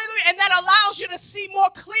 Hallelujah. And that allows you to see more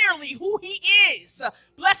clearly who he is.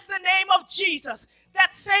 Bless the name of Jesus.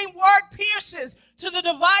 That same word pierces to the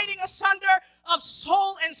dividing asunder of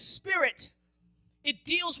soul and spirit. It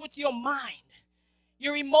deals with your mind,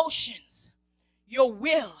 your emotions, your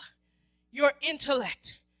will, your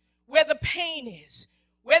intellect, where the pain is,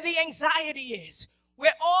 where the anxiety is,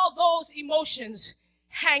 where all those emotions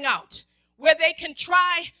hang out, where they can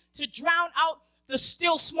try to drown out the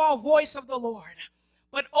still small voice of the Lord.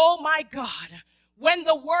 But oh my God, when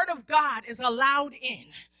the word of God is allowed in,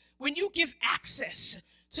 when you give access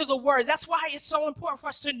to the word, that's why it's so important for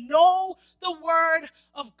us to know the word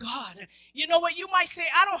of God. You know what? You might say,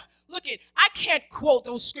 I can't quote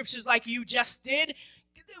those scriptures like you just did.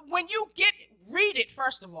 When you read it,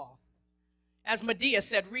 first of all. As Medea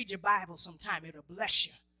said, read your Bible sometime. It'll bless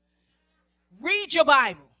you. Read your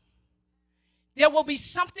Bible. There will be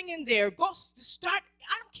something in there. Go start.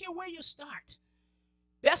 I don't care where you start.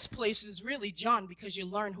 Best place is really John, because you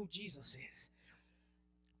learn who Jesus is.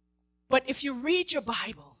 But if you read your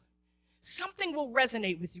Bible, something will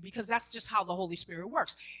resonate with you, because that's just how the Holy Spirit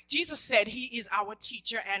works. Jesus said he is our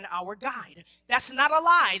teacher and our guide. That's not a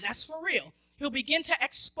lie. That's for real. He'll begin to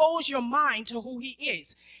expose your mind to who he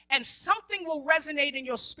is. And something will resonate in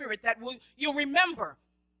your spirit that you'll remember.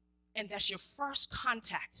 And that's your first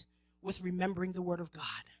contact with remembering the word of God.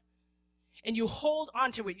 And you hold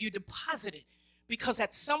on to it. You deposit it. Because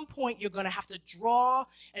at some point you're going to have to draw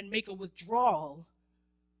and make a withdrawal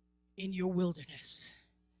in your wilderness.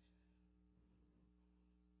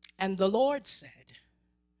 And the Lord said,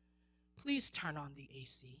 please turn on the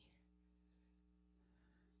AC.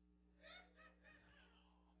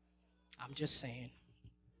 I'm just saying.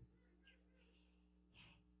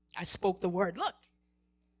 I spoke the word. Look,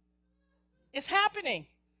 it's happening.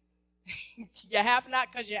 You have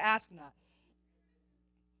not because you ask not.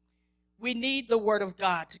 We need the word of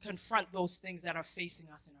God to confront those things that are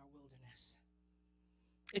facing us in our wilderness.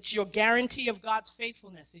 It's your guarantee of God's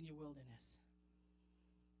faithfulness in your wilderness.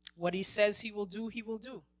 What he says he will do, he will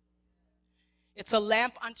do. It's a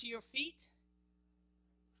lamp unto your feet.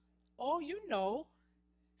 Oh, you know.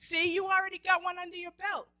 See, you already got one under your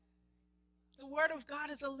belt. The word of God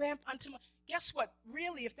is a lamp unto my... Guess what?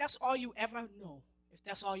 Really, if that's all you ever know, if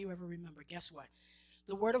that's all you ever remember, guess what?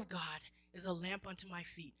 The word of God is a lamp unto my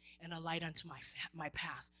feet and a light unto my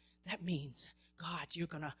path. That means, God, you're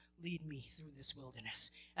going to lead me through this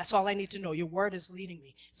wilderness. That's all I need to know. Your word is leading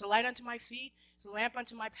me. It's a light unto my feet. It's a lamp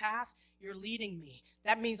unto my path. You're leading me.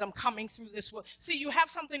 That means I'm coming through this world. See, you have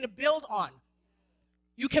something to build on.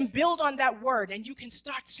 You can build on that word and you can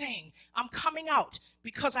start saying, I'm coming out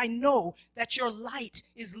because I know that your light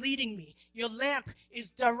is leading me. Your lamp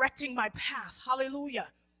is directing my path. Hallelujah.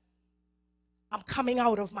 I'm coming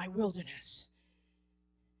out of my wilderness.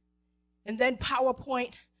 And then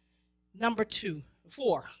PowerPoint number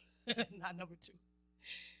 4, not number 2.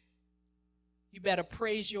 You better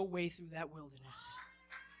praise your way through that wilderness.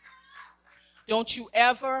 Don't you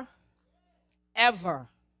ever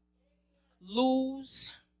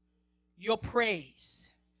lose your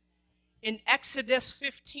praise. In Exodus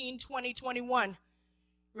 15, 20, 21,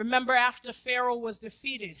 remember after Pharaoh was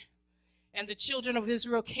defeated and the children of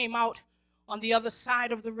Israel came out on the other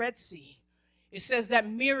side of the Red Sea, it says that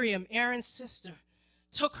Miriam, Aaron's sister,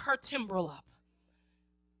 took her timbrel up.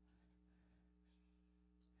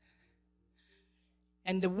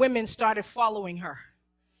 And the women started following her.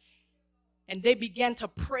 And they began to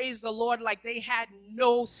praise the Lord like they had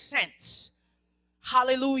no sense.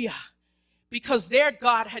 Hallelujah. Because their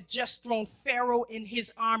God had just thrown Pharaoh and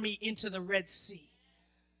his army into the Red Sea.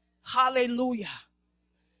 Hallelujah.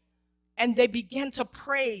 And they began to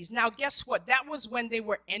praise. Now, guess what? That was when they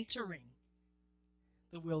were entering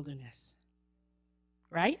the wilderness.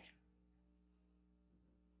 Right?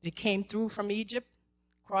 They came through from Egypt,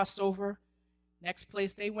 crossed over. Next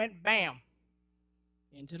place they went, bam,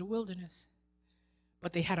 into the wilderness.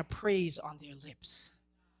 But they had a praise on their lips.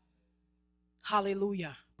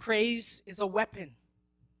 Hallelujah. Praise is a weapon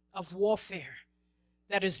of warfare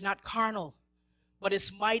that is not carnal, but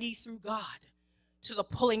is mighty through God to the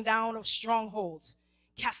pulling down of strongholds,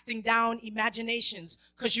 casting down imaginations,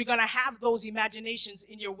 because you're going to have those imaginations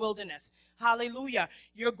in your wilderness. Hallelujah.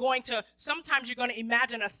 Sometimes you're going to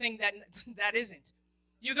imagine a thing that isn't.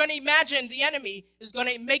 You're going to imagine the enemy is going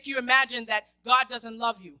to make you imagine that God doesn't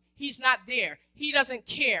love you. He's not there. He doesn't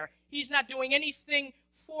care. He's not doing anything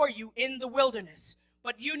for you in the wilderness.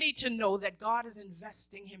 But you need to know that God is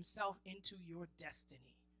investing himself into your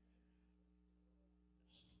destiny.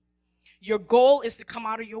 Your goal is to come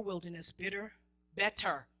out of your wilderness better. Things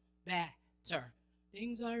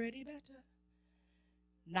already better.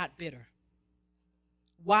 Not bitter.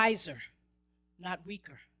 wiser, not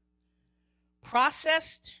weaker.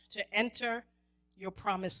 Processed to enter your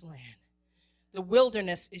promised land. The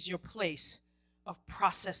wilderness is your place of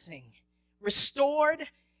processing, restored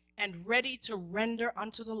and ready to render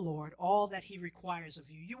unto the Lord all that he requires of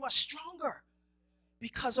you. You are stronger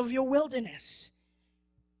because of your wilderness.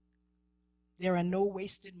 There are no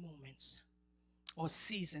wasted moments or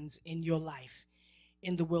seasons in your life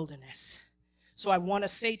in the wilderness. So I want to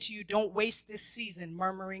say to you, don't waste this season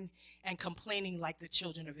murmuring and complaining like the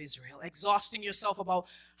children of Israel, exhausting yourself about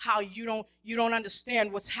how you don't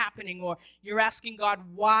understand what's happening, or you're asking God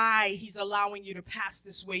why he's allowing you to pass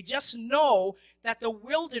this way. Just know that the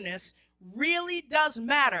wilderness really does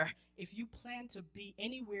matter if you plan to be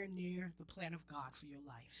anywhere near the plan of God for your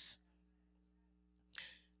life.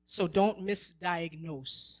 So don't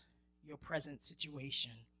misdiagnose your present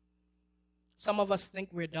situation. Some of us think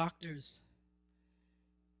we're doctors,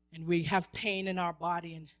 and we have pain in our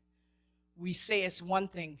body, and we say it's one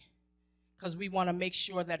thing because we want to make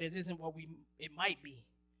sure that it isn't what it might be.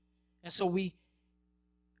 And so we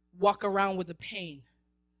walk around with the pain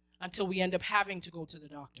until we end up having to go to the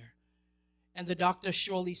doctor. And the doctor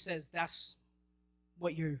surely says that's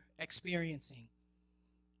what you're experiencing.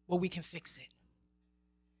 Well, we can fix it.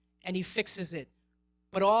 And he fixes it.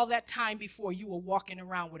 But all that time before, you were walking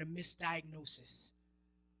around with a misdiagnosis.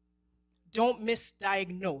 Don't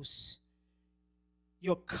misdiagnose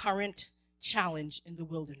your current challenge in the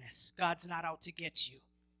wilderness. God's not out to get you.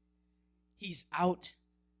 He's out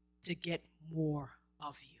to get more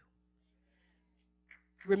of you.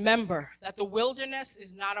 Remember that the wilderness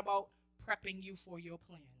is not about prepping you for your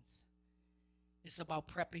plans. It's about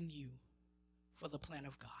prepping you for the plan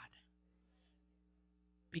of God.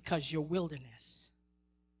 Because your wilderness,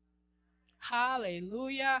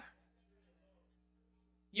 hallelujah,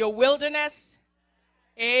 your wilderness,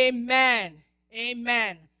 amen,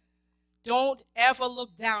 amen. Don't ever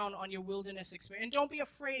look down on your wilderness experience. And don't be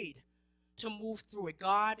afraid to move through it.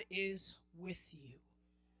 God is with you.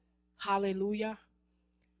 Hallelujah.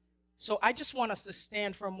 So I just want us to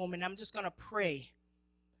stand for a moment. I'm just going to pray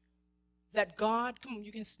that God, come on,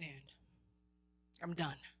 you can stand. I'm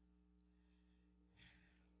done.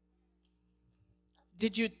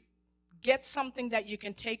 Did you get something that you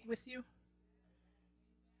can take with you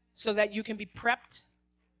so that you can be prepped?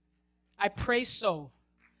 I pray so.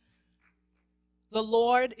 The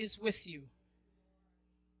Lord is with you.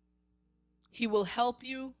 He will help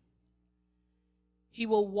you. He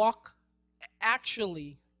will walk.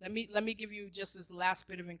 Actually, let me give you just this last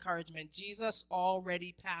bit of encouragement. Jesus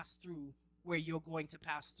already passed through where you're going to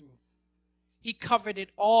pass through. He covered it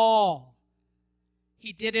all.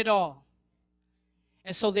 He did it all.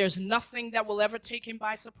 And so there's nothing that will ever take him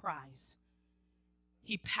by surprise.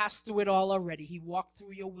 He passed through it all already. He walked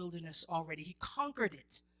through your wilderness already. He conquered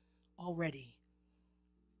it already.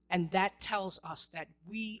 And that tells us that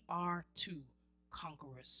we are too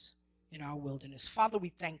conquerors in our wilderness. Father, we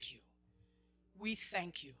thank you. We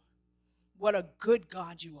thank you. What a good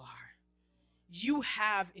God you are. You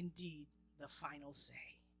have indeed the final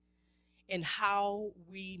say in how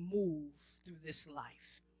we move through this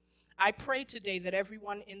life. I pray today that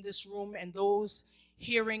everyone in this room and those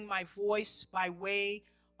hearing my voice by way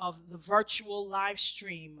of the virtual live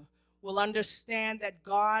stream will understand that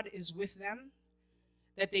God is with them,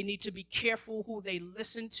 that they need to be careful who they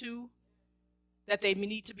listen to, that they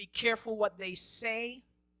need to be careful what they say,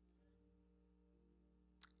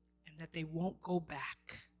 and that they won't go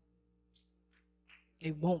back.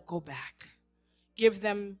 They won't go back. Give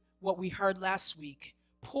them what we heard last week.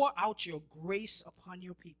 Pour out your grace upon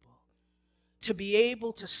your people to be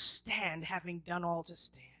able to stand, having done all to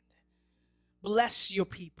stand. Bless your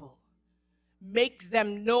people. Make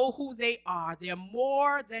them know who they are. They're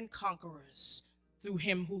more than conquerors through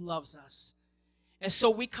him who loves us. And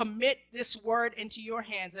so we commit this word into your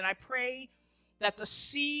hands, and I pray that the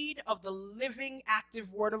seed of the living,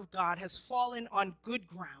 active word of God has fallen on good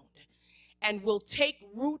ground and will take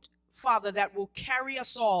root, Father, that will carry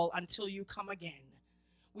us all until you come again.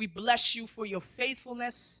 We bless you for your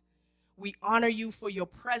faithfulness. We honor you for your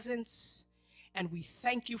presence, and we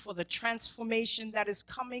thank you for the transformation that is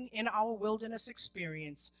coming in our wilderness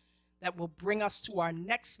experience that will bring us to our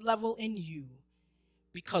next level in you,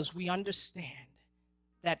 because we understand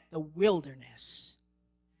that the wilderness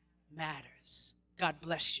matters. God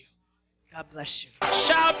bless you. God bless you.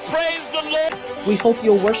 Shout praise the Lord. We hope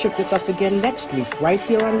you'll worship with us again next week, right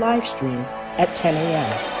here on live stream at 10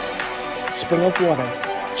 a.m. Spring of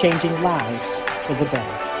Water, changing lives for the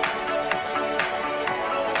better.